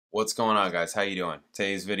What's going on, guys? How you doing?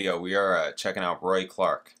 Today's video we are checking out Roy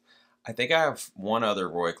Clark. I think I have one other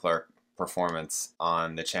Roy Clark performance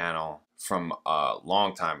on the channel from a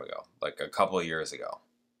long time ago, like a couple of years ago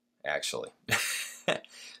actually.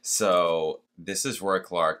 So this is Roy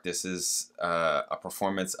Clark. This is a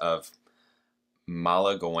performance of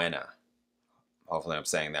Malaguena. Hopefully I'm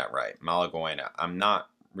saying that right. Malaguena. I'm not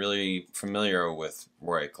really familiar with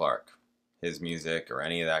Roy Clark, his music or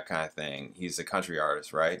any of that kind of thing. He's a country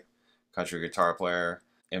artist, right? Country guitar player,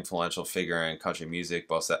 influential figure in country music,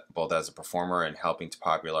 both as a performer and helping to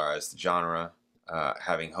popularize the genre.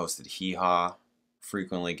 Having hosted Hee Haw,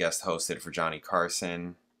 frequently guest hosted for Johnny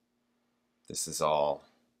Carson. This is all,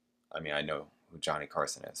 I mean, I know who Johnny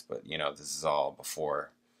Carson is, but you know, this is all before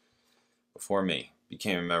me.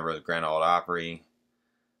 Became a member of the Grand Ole Opry,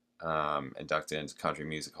 inducted into Country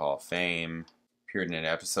Music Hall of Fame. Appeared in an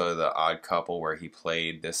episode of The Odd Couple where he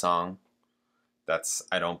played this song.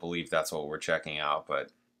 I don't believe that's what we're checking out, but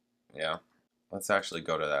yeah. Let's actually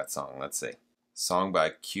go to that song. Let's see. Song by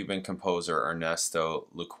Cuban composer Ernesto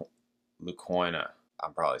Luquena.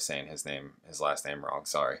 I'm probably saying his last name wrong,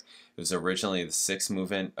 sorry. It was originally the sixth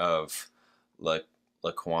movement of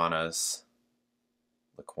Luquena's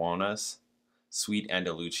Sweet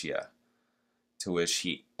Andalucia, to which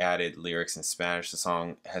he added lyrics in Spanish. The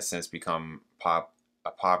song has since become a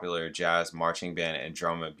popular jazz marching band and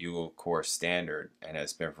drum and bugle corps standard, and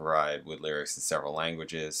has been provided with lyrics in several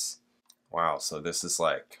languages. Wow, so this is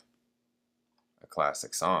like a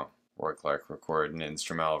classic song. Roy Clark recorded an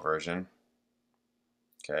instrumental version.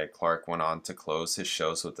 Okay, Clark went on to close his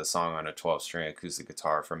shows with the song on a 12-string acoustic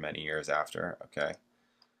guitar for many years after. Okay,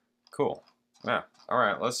 cool. Yeah,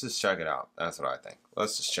 alright, let's just check it out. That's what I think.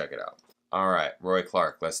 Let's just check it out. Alright, Roy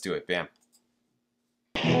Clark, let's do it. Bam.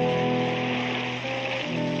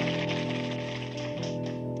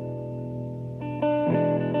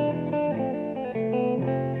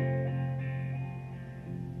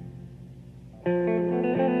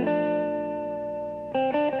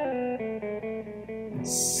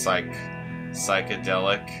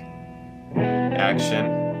 Psychedelic action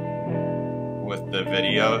with the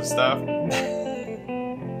video stuff.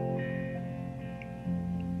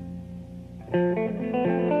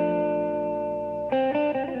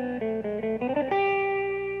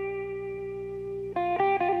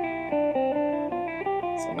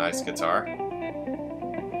 It's a nice guitar.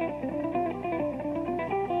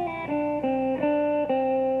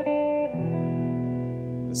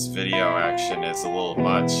 This video action is a little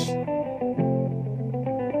much.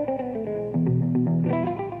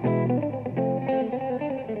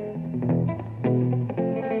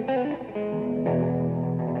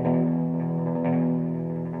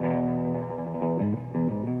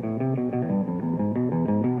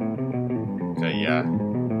 Okay, yeah.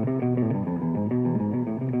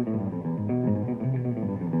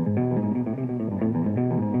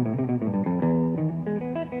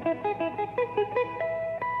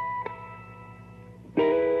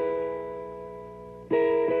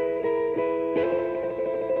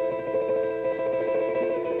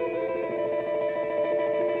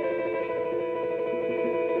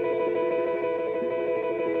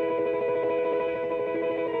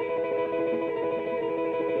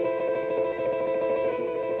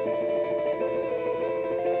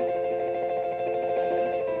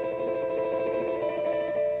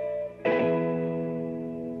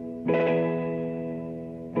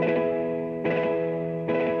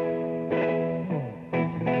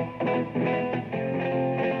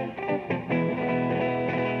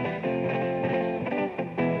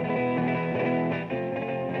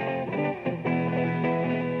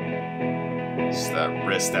 Just that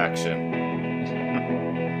wrist action.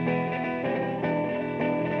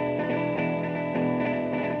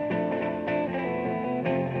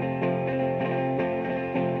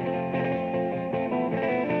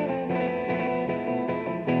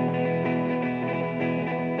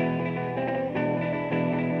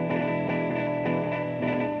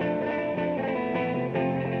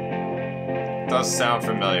 Does sound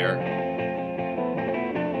familiar.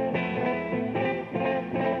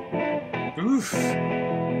 Oof.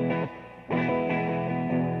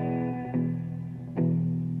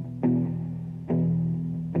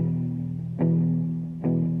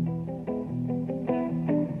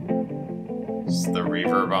 Just the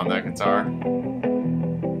reverb on that guitar.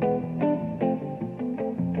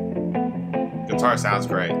 Guitar sounds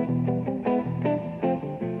great.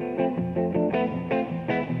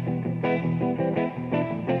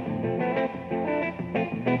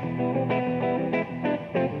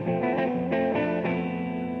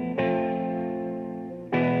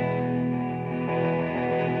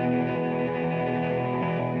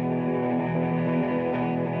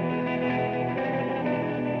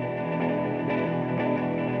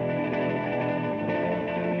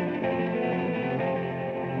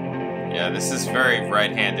 Yeah, this is very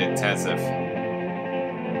right-hand intensive.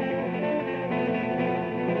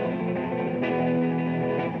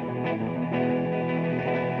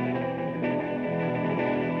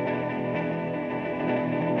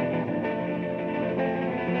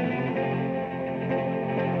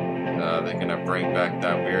 They're gonna bring back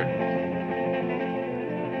that weird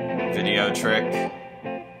video trick.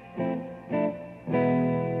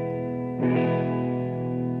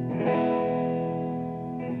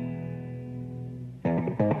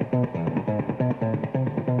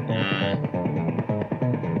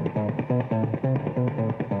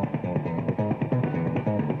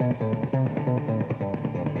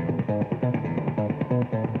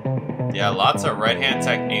 Yeah, lots of right-hand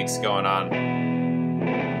techniques going on.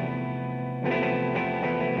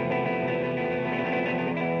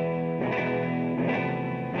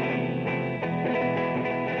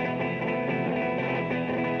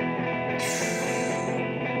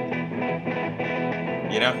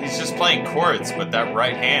 You know, he's just playing chords with that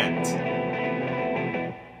right hand.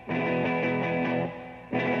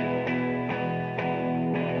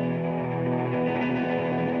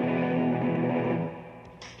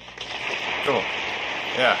 Cool.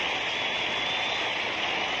 Yeah.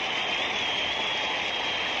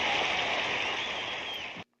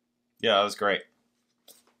 Yeah, that was great.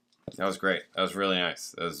 That was great. That was really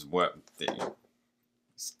nice. That was what...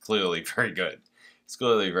 It's clearly very good. It's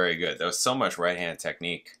clearly very good. There was so much right-hand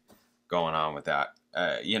technique going on with that.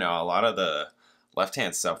 You know, a lot of the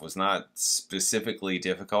left-hand stuff was not specifically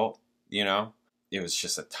difficult, you know? It was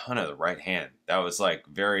just a ton of the right hand. That was like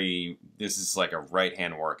very... This is like a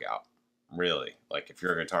right-hand workout, really. Like, if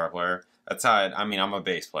you're a guitar player, that's how I mean, I'm a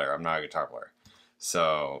bass player. I'm not a guitar player.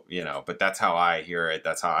 So, you know, but that's how I hear it.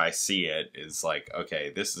 That's how I see it, is like, okay,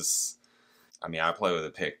 this is... I mean, I play with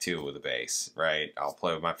a pick too with a bass, right? I'll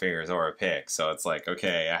play with my fingers or a pick. So it's like,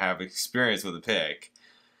 okay, I have experience with a pick.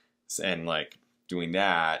 And like doing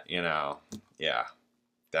that, you know, yeah,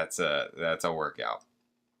 that's a workout.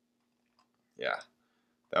 Yeah,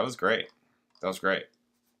 that was great. That was great.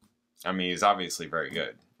 I mean, he's obviously very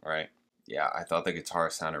good, right? Yeah, I thought the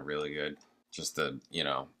guitar sounded really good. Just the, you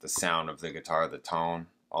know, the sound of the guitar, the tone,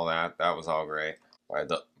 all that was all great.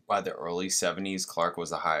 By the early 70s, Clark was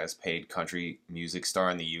the highest paid country music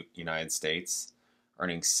star in the United States,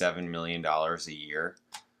 earning $7 million a year,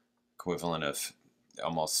 equivalent of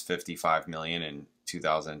almost $55 million in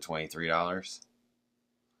 2023 dollars.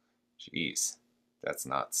 Jeez, that's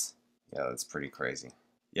nuts. Yeah, that's pretty crazy.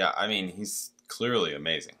 Yeah, I mean, he's clearly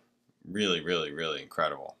amazing. Really, really, really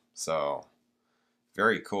incredible. So,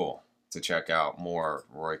 very cool to check out more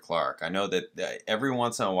Roy Clark. I know that every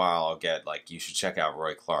once in a while I'll get like, you should check out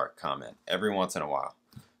Roy Clark comment. Every once in a while.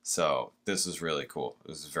 So this is really cool.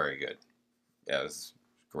 This is very good. Yeah, this is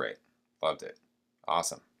great. Loved it.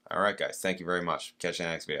 Awesome. All right, guys. Thank you very much. Catch you in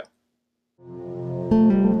the next video.